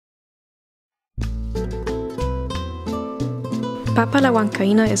Papa la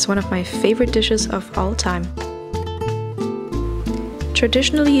Huancaína is one of my favorite dishes of all time.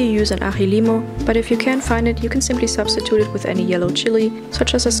 Traditionally you use an ají limo, but if you can't find it, you can simply substitute it with any yellow chili,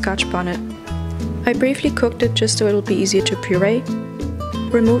 such as a Scotch bonnet. I briefly cooked it just so it'll be easier to puree.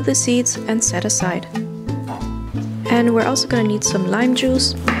 Remove the seeds and set aside. And we're also gonna need some lime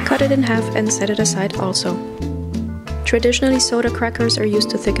juice. Cut it in half and set it aside also. Traditionally, soda crackers are used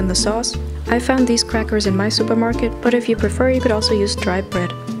to thicken the sauce. I found these crackers in my supermarket, but if you prefer, you could also use dry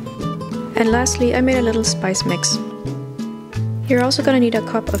bread. And lastly, I made a little spice mix. You're also gonna need a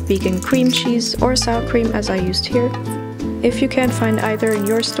cup of vegan cream cheese or sour cream as I used here. If you can't find either in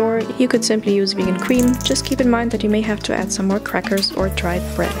your store, you could simply use vegan cream. Just keep in mind that you may have to add some more crackers or dried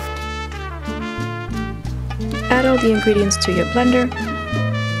bread. Add all the ingredients to your blender.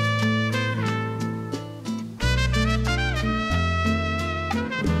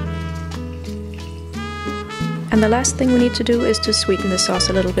 And the last thing we need to do is to sweeten the sauce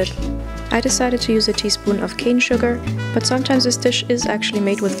a little bit. I decided to use a teaspoon of cane sugar, but sometimes this dish is actually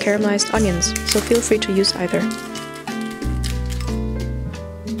made with caramelized onions, so feel free to use either.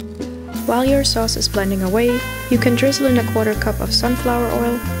 While your sauce is blending away, you can drizzle in a 1/4 cup of sunflower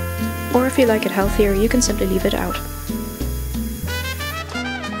oil, or if you like it healthier, you can simply leave it out.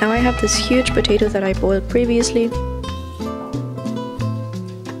 Now I have this huge potato that I boiled previously.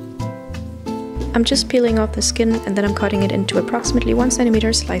 I'm just peeling off the skin and then I'm cutting it into approximately 1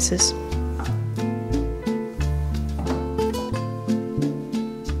 cm slices.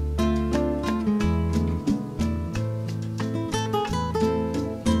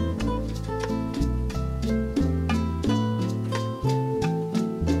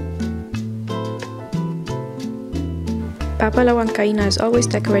 Papa la Huancaína is always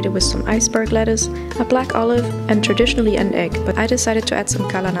decorated with some iceberg lettuce, a black olive, and traditionally an egg, but I decided to add some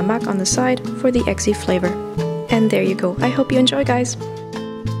kala namak on the side for the eggsy flavor. And there you go. I hope you enjoy, guys!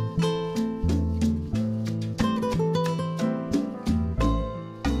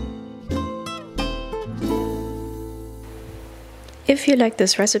 If you like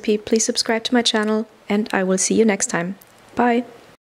this recipe, please subscribe to my channel, and I will see you next time. Bye!